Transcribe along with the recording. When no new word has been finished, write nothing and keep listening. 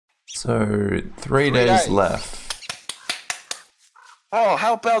So 3 days left. Oh,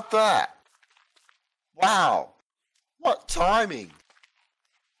 how about that? Wow. What timing?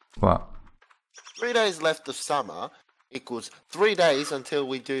 What? 3 days left of summer equals 3 days until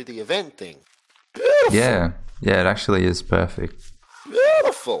we do the event thing. Beautiful. Yeah, it actually is perfect.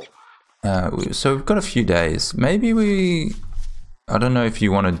 Beautiful. So we've got a few days. Maybe I don't know if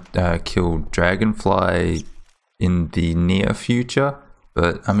you want to kill Dragonfly in the near future,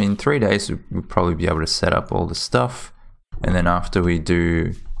 but I mean 3 days we'll probably be able to set up all the stuff, and then after we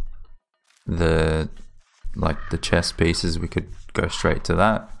do the chess pieces, we could go straight to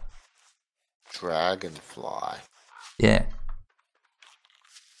that. Dragonfly. Yeah.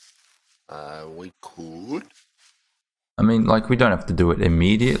 We could. I mean, we don't have to do it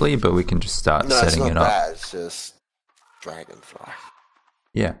immediately, but we can just start setting it up. No, it's not bad. It's just Dragonfly.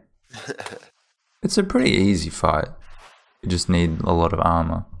 Yeah. It's a pretty easy fight. You just need a lot of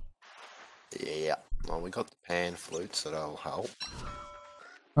armor. Yeah. Well, we got the pan flute, so that'll help.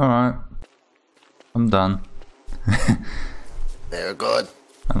 Alright. I'm done. Very good.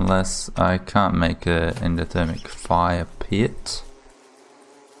 Unless I can't make an endothermic fire pit.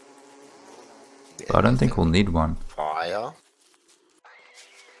 But I don't think we'll need one. Fire.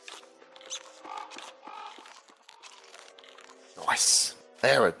 Nice.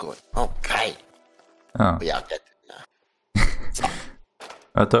 Very good. Okay. Oh. Yeah, I'll get it now.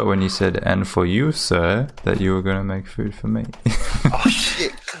 I thought when you said, "and for you, sir," that you were gonna make food for me. Oh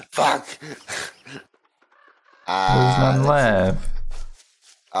shit! Fuck. There's none left.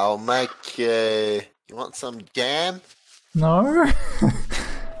 I'll make. You want some jam? No.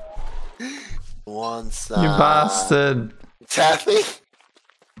 Want some? You bastard. Taffy?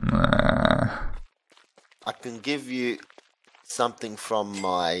 Nah. I can give you something from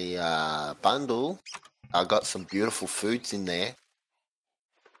my bundle. I got some beautiful foods in there.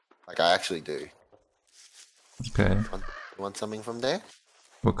 Like I actually do. Okay. You want something from there?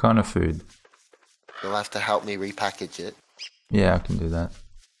 What kind of food? You'll have to help me repackage it. Yeah, I can do that.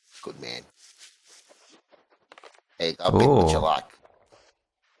 Good man. Hey, I'll pick what you like.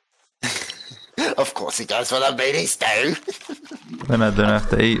 Of course he goes for the meaty stew. Then I don't have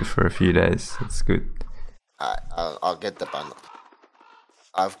to eat for a few days. That's good. I'll get the bundle.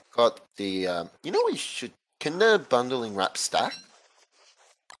 I've got the... you know we should... Can the bundling wrap stack?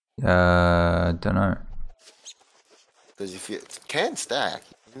 Don't know. Because if it can stack,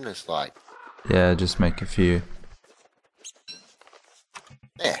 you can just like... Yeah, just make a few.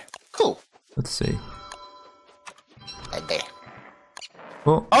 Yeah, cool. Let's see. And there.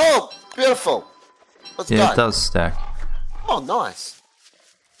 Oh, Oh, beautiful. Let's go. yeah, it does stack. Oh, nice.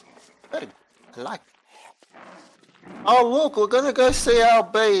 Very like. Oh, look, we're gonna go see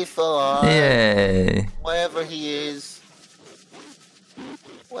LB for Yay! wherever he is.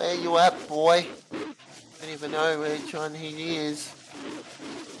 Where you at, boy? I don't even know which one he is.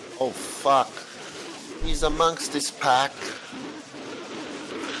 Oh, fuck. He's amongst this pack.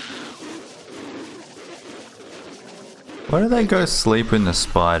 Why do they go sleep in the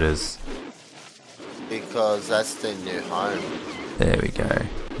spiders? Because that's their new home. There we go.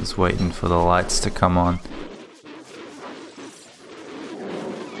 Just waiting for the lights to come on.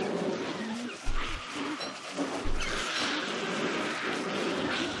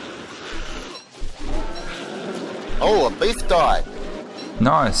 Oh, a beef died.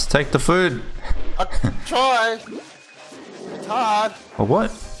 Nice, take the food. I try. It's hard. Oh,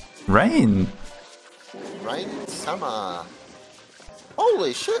 what? Rain? Rain in summer.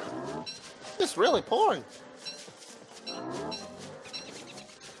 Holy shit. It's really pouring.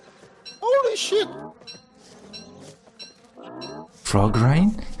 Holy shit. Frog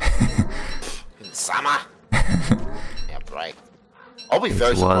rain? In summer. Yeah, break. I'll be It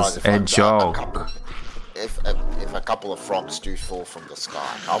very was surprised a if joke. if a couple of frogs do fall from the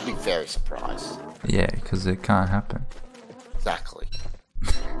sky. I'll be very surprised. Yeah, because it can't happen. Exactly.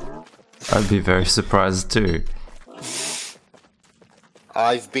 I'd be very surprised too.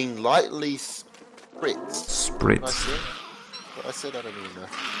 I've been lightly spritzed. Spritz. What I said, I don't even know.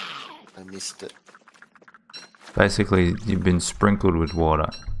 I missed it. Basically, you've been sprinkled with water.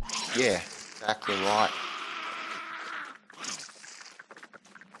 Yeah, exactly right.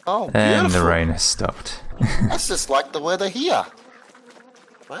 Oh, And beautiful. the rain has stopped. That's just like the weather here.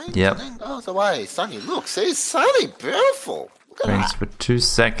 Rain Yep. then goes away. Sunny. Look, see, it's sunny. Beautiful. Look at Rains for 2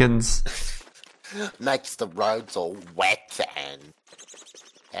 seconds. that. Makes the roads all wet and...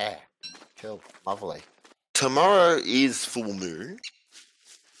 Yeah. Cool. Lovely. Tomorrow is full moon.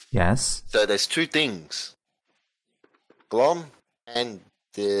 Yes. So there's two things. Glom and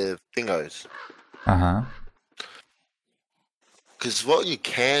the thingos. Uh-huh. Because what you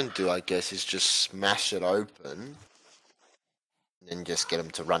can do, I guess, is just smash it open and then just get them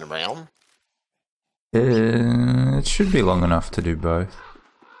to run around. It should be long enough to do both.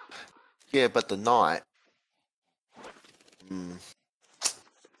 Yeah, but the night.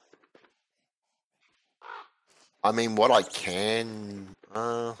 I mean, what I can.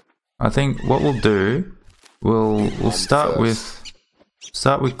 I think what we'll do, we'll start with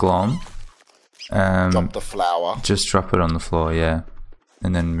Glom. Drop the flour. Just drop it on the floor, yeah,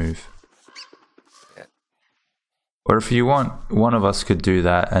 and then move. Yeah. Or if you want, one of us could do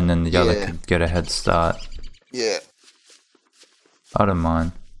that, and then the other could get a head start. Yeah. I don't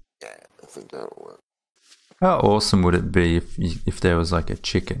mind. Yeah, I think that'll work. How awesome would it be if there was like a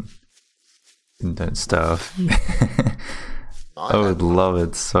chicken in that stuff? I would love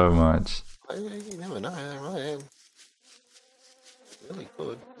it so much. You never know, right? Really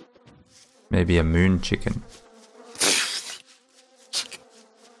good. Maybe a moon chicken.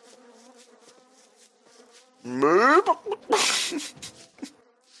 Moo?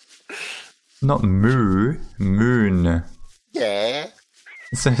 Not moo, moon. Yeah.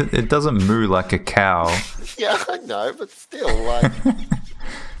 So it doesn't moo like a cow. Yeah, I know, but still, like.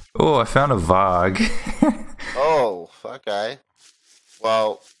 Oh, I found a varg. Oh, okay.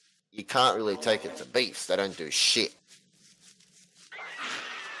 Well, you can't really take it to beefs. They don't do shit.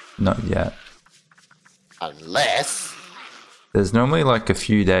 Not yet. Unless. There's normally like a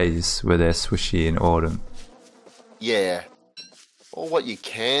few days where they're swishy in autumn. Yeah. Or what you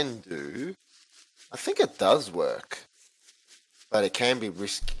can do, I think it does work, but it can be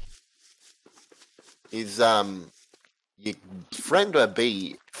risky, is you friend a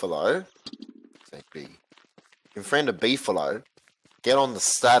beefalo, say bee, you friend a beefalo, get on the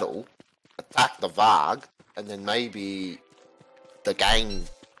saddle, attack the varg, and then maybe the gang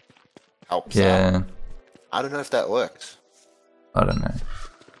helps out. I don't know if that works. I don't know.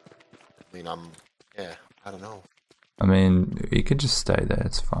 I mean, yeah, I don't know. I mean, you could just stay there,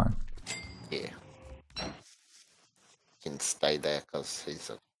 it's fine. Yeah. He can stay there because he's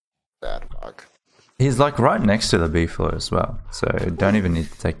a bad bug. He's like right next to the beefalo as well, so don't even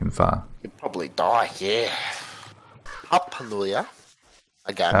need to take him far. He'd probably die, yeah. Hallelujah.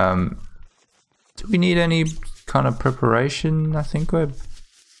 Again. Do we need any kind of preparation? I think we're...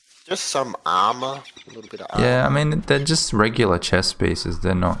 Just some armor, a little bit of armor. Yeah, I mean, they're just regular chest pieces,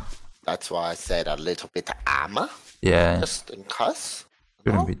 they're not... That's why I said a little bit of armor. Yeah. Just in case.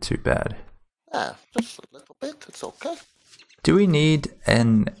 Shouldn't be too bad. Yeah, just a little bit, it's okay. Do we need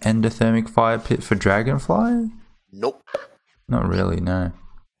an endothermic fire pit for dragonfly? Nope. Not really, no.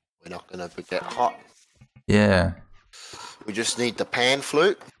 We're not going to get hot. Yeah. We just need the pan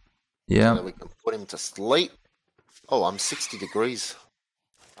flute. Yeah. So that we can put him to sleep. Oh, I'm 60 degrees.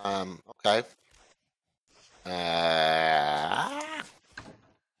 Okay.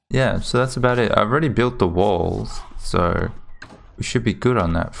 Yeah, so that's about it. I've already built the walls, so we should be good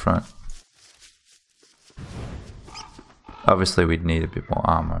on that front. Obviously, we'd need a bit more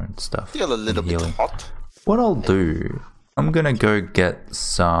armor and stuff. Feel a little bit hot. What I'll do, I'm gonna go get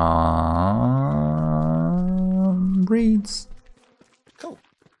some reeds. Cool.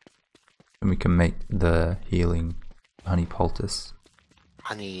 And we can make the healing honey poultice.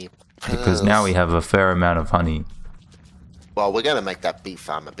 Honey. Because now we have a fair amount of honey. Well, we're going to make that bee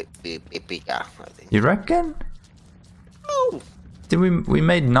farm a bit bigger, I think. You reckon? Oh. Did we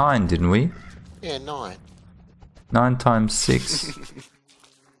made 9, didn't we? Yeah, 9. 9 times 6.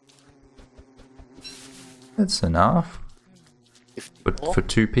 That's enough. But for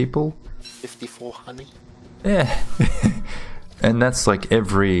 2 people? 54 honey. Yeah. And that's like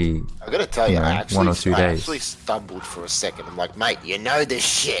every... I gotta tell you, I 1 or 2 days. I actually stumbled for a second. I'm like, mate, you know this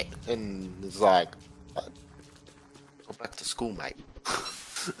shit. And it's like, go back to school, mate.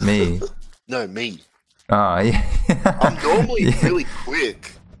 Me? No, me. Oh, yeah. I'm normally really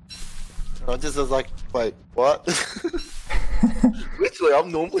quick. I just was like, wait, what? Literally,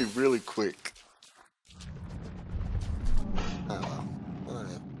 I'm normally really quick. Oh, well.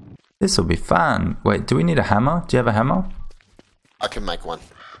 This will be fun. Wait, do we need a hammer? Do you have a hammer? I can make one.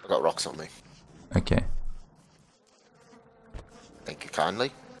 I got rocks on me. Okay. Thank you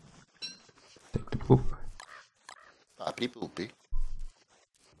kindly. Take the boop. People be.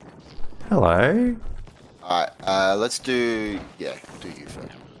 Hello. Alright, let's do... Yeah, do you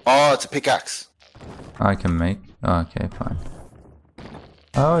first. Oh, it's a pickaxe. I can make... Oh, okay, fine.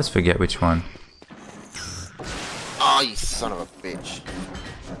 I always forget which one. Oh, you son of a bitch.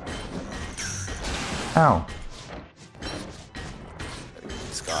 Ow. Get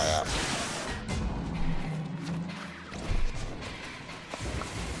this guy up.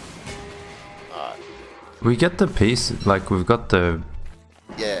 Alright. We get the piece, like we've got the...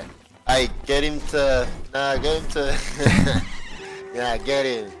 Yeah. Hey, get him to... Nah, get him to... Yeah, get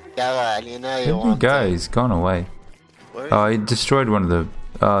him. Come on, you know you Where'd he want go? to. He's gone away. Where is Oh, he destroyed one of the...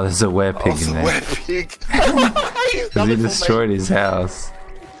 Oh, there's a werepig it's in a there. werepig. He's Because he coming for me. destroyed his house.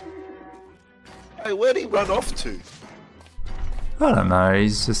 Hey, where'd he run off to? I don't know,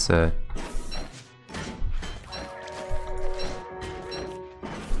 he's just a...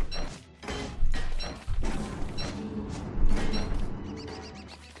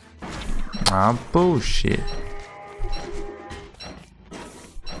 Ah, bullshit.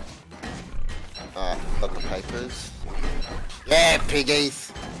 Got the papers. Yeah,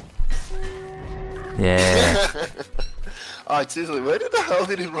 piggies. Yeah. Oh, seriously, where the hell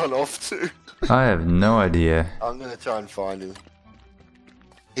did he run off to? I have no idea. I'm gonna try and find him.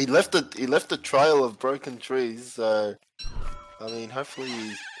 He left a trail of broken trees, so I mean hopefully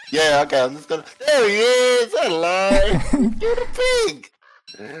he's... Yeah, okay, I'm just gonna... There he is! Hello! You killed a pig!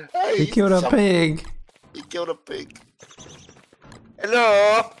 Hey, He killed a pig! He killed a pig.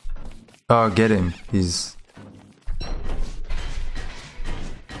 Hello! Oh, get him. He's...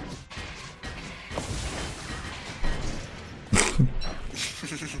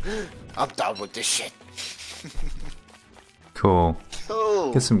 I'm done with this shit. Cool.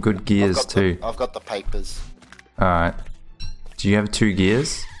 Cool. Get some good gears too. I've got the papers. Alright. Do you have 2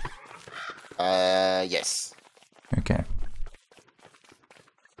 gears? Yes. Okay.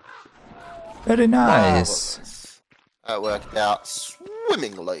 Very nice. Marvelous. That worked out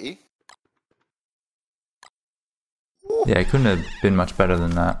swimmingly. Yeah, it couldn't have been much better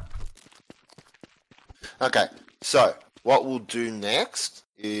than that. Okay, so what we'll do next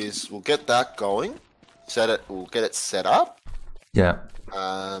is we'll get that going. We'll get it set up. Yeah.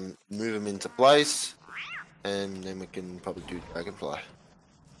 Move them into place, and then we can probably do dragonfly.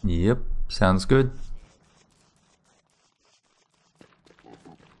 Yep. Sounds good.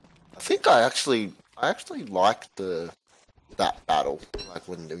 I think I actually like that battle, like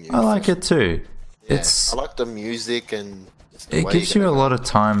when the music. I like it too. Yeah, I like the music and just the It way gives you a lot of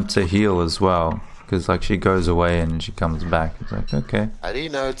time to heal as well. Because like she goes away and she comes back. It's like, okay. How do you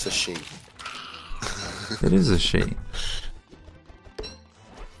know it's a she? It is a she.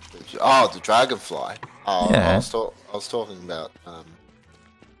 Oh, the dragonfly. Oh, Yeah. I was talking about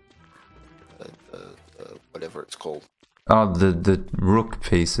whatever it's called. Oh, the rook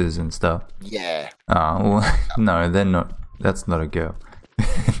pieces and stuff. Yeah. Oh, well, no, they're not. That's not a girl.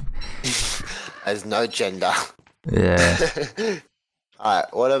 There's no gender. Yeah.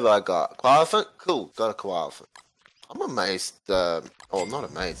 Alright, what have I got? Koalaphant? Cool, got a koalaphant. I'm amazed, not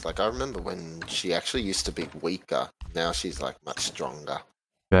amazed, like I remember when she actually used to be weaker. Now she's like much stronger.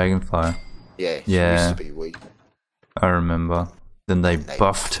 Dragonfly. Yeah, she Yeah. used to be weak. I remember. Then they They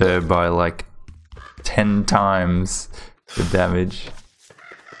buffed her by like 10 times the damage.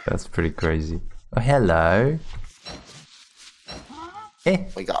 That's pretty crazy. Oh, hello. Eh.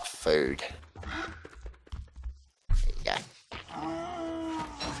 We got food. Yeah.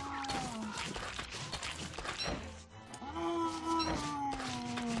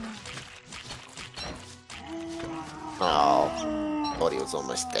 Oh, thought he was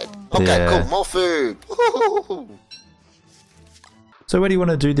almost dead. Okay, Yeah. cool, more food. Woohoo! So where do you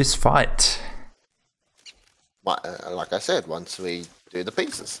want to do this fight? Like I said, once we do the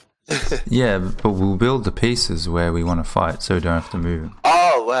pieces. Yeah, but we'll build the pieces where we want to fight so we don't have to move them.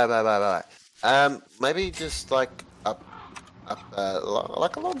 Oh, right. Maybe just like up,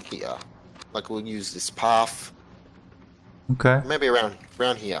 like along here. Like we'll use this path. Okay. Maybe around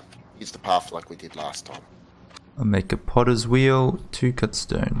here. Use the path like we did last time. I'll make a potter's wheel, 2 cut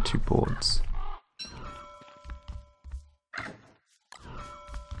stone, 2 boards.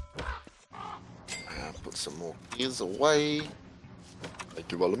 Put some more gears away.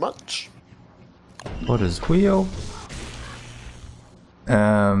 Thank you very much. Potter's wheel.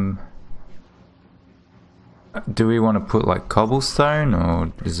 Do we want to put like cobblestone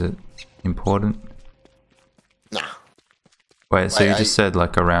or is it important? Nah. Wait, so Wait, you just said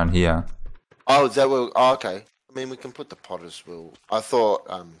like around here. Oh, is that what? Oh, okay. I mean, we can put the potter's wheel. I thought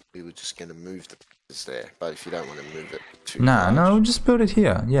we were just gonna move the pieces there, but if you don't want to move it too. Nah, large. no, we'll just build it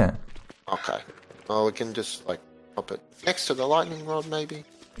here. Yeah. Okay. Oh, we can just like pop it next to the lightning rod, maybe.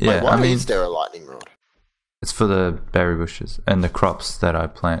 Yeah, Wait, why I mean, is there a lightning rod? it's for the berry bushes and the crops that I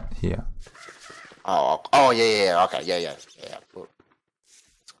plant here. Oh, yeah. Okay, yeah. Cool.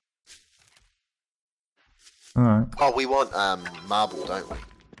 Alright. Oh, we want marble, don't we?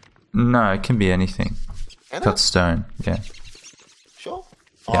 No, it can be anything. Can Cut it? stone, yeah. Sure.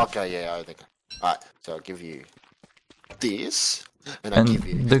 Yeah. Okay, yeah, I think. Alright, so I'll give you this. And I give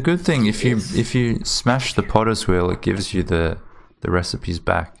you the good thing, if this. you smash the potter's wheel, it gives you the recipes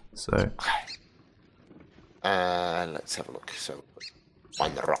back. So Okay. Let's have a look. So,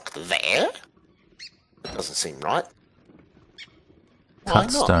 one rock there. That doesn't seem right. Why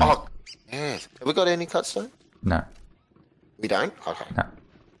cut not? stone. Oh, yeah. Have we got any cut stone? No, We don't? Okay. no.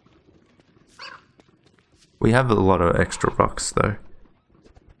 We have a lot of extra rocks though.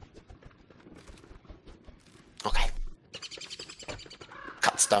 Okay.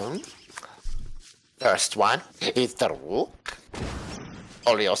 Cut stone. First one is the rook.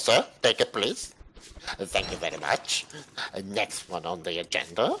 Olio, sir. Take it, please. Thank you very much. Next one on the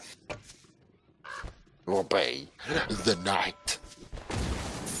agenda will be the knight.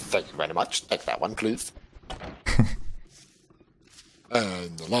 Thank you very much. Take that one, please.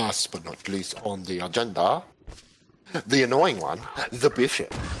 And the last but not least on the agenda, the annoying one, the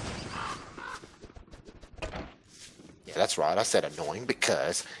bishop. Yeah, that's right. I said annoying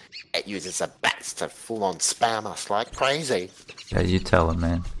because it uses the bats to full-on spam us like crazy. Yeah, you tell him,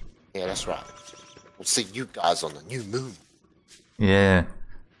 man. Yeah, that's right. We'll see you guys on the new moon. Yeah.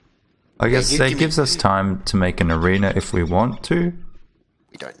 I guess give it me- gives us time to make an arena if we want to.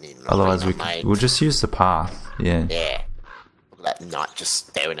 We don't need an Otherwise, arena, mate. we'll just use the path. Yeah. Yeah. Look at that knight just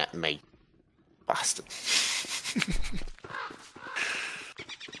staring at me. Bastard.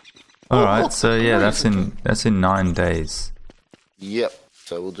 All Oh, right. look, So yeah, crazy. that's in 9 days. Yep.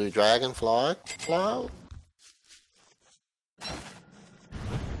 So we'll do dragonfly. Fly.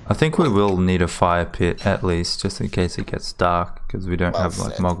 I think we will need a fire pit at least, just in case it gets dark, because we don't Well have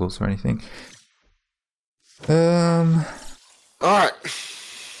like said. muggles or anything. Alright.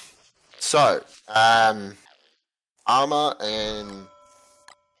 So, armor and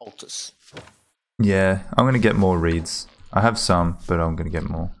poultice. Yeah, I'm gonna get more reeds. I have some, but I'm gonna get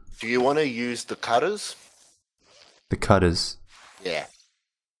more. Do you want to use the cutters? The cutters. Yeah.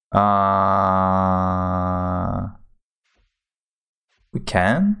 We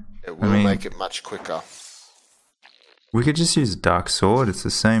can. It will make it much quicker. We could just use dark sword. It's the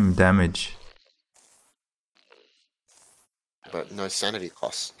same damage. But no sanity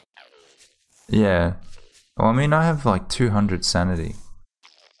costs. Yeah. Well, I mean, I have like 200 sanity.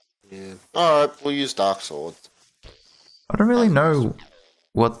 Yeah. Alright, we'll use dark sword. I don't really know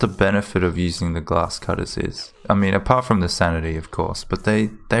what the benefit of using the glass cutters is. I mean, apart from the sanity, of course, but they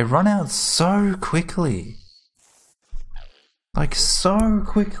run out so quickly. Like, so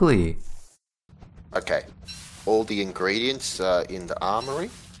quickly. Okay. All the ingredients are in the armory.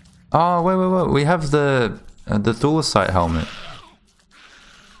 Oh, wait. We have the Thulecite helmet.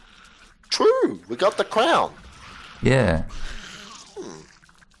 True! We got the crown. Yeah.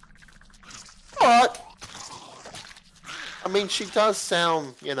 Alright. I mean, she does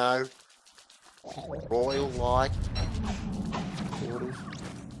sound, you know, royal-like. Sort of.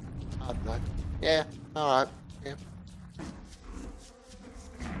 I don't know. Yeah, alright. Yeah.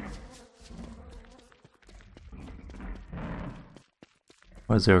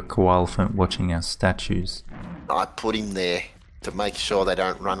 Why is there a koalefant watching our statues? I put him there to make sure they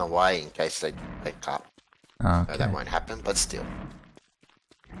don't run away in case they pick up. Oh, So okay. that won't happen, but still.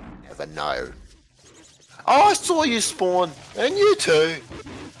 Never know. Oh, I saw you spawn! And you too!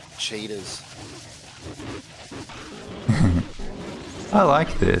 Cheaters. I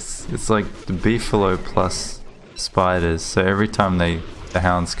like this. It's like the beefalo plus spiders. So every time the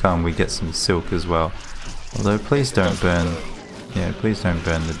hounds come, we get some silk as well. Although please don't burn. Yeah, please don't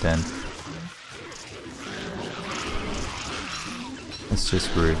burn the den. That's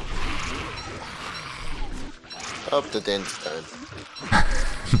just rude. Oh, the den's burned.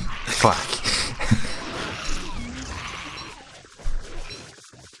 Fuck.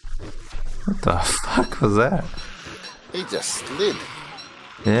 What the fuck was that? He just slid.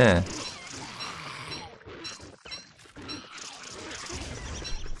 Yeah.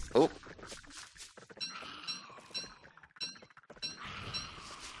 Oh,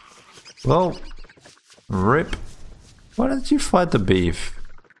 Well, rip. Why did you fight the beef?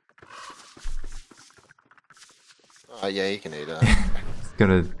 oh yeah, you can eat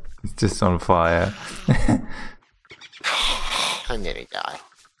it. It's just on fire. And then he die.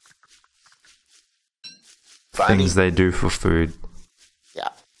 Funny. Things they do for food. Yeah.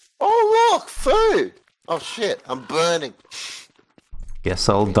 Oh look, food! Oh shit, I'm burning. Guess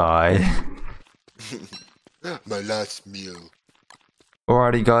I'll die. My last meal.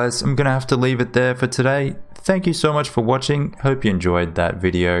 Alrighty guys, I'm gonna have to leave it there for today. Thank you so much for watching. Hope you enjoyed that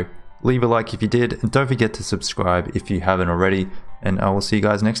video. Leave a like if you did, and don't forget to subscribe if you haven't already. And I will see you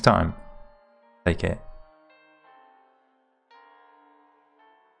guys next time. Take care.